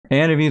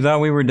And if you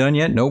thought we were done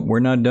yet, nope, we're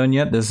not done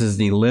yet. This is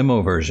the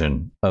limo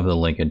version of the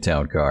Lincoln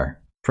Town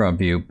Car. Front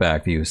view,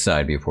 back view,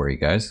 side view for you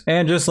guys.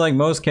 And just like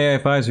most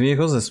KI5's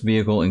vehicles, this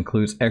vehicle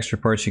includes extra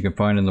parts you can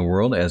find in the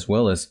world, as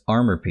well as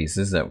armor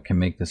pieces that can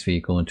make this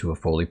vehicle into a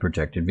fully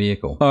protected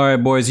vehicle.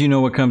 Alright boys, you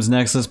know what comes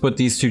next. Let's put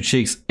these two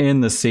cheeks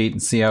in the seat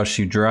and see how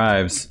she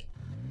drives.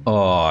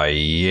 Oh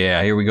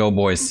yeah, here we go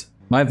boys.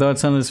 My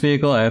thoughts on this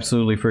vehicle, I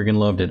absolutely freaking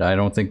loved it. I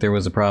don't think there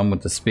was a problem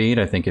with the speed.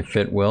 I think it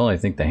fit well. I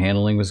think the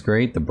handling was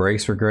great. The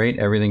brakes were great.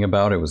 Everything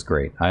about it was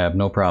great. I have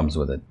no problems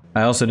with it.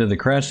 I also did the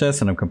crash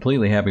test and I'm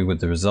completely happy with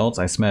the results.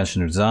 I smashed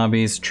into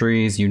zombies,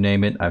 trees, you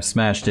name it. I've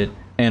smashed it.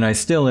 And I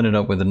still ended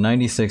up with a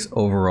 96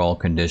 overall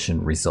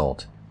condition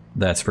result.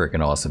 That's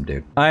freaking awesome,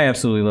 dude. I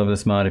absolutely love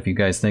this mod. If you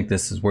guys think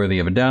this is worthy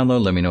of a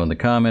download, let me know in the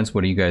comments.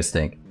 What do you guys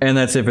think? And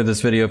that's it for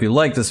this video. If you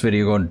like this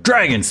video, go and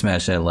dragon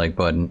smash that like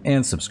button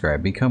and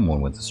subscribe. Become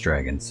one with us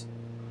dragons.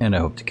 And I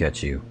hope to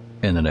catch you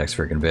in the next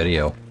freaking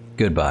video.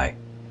 Goodbye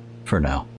for now.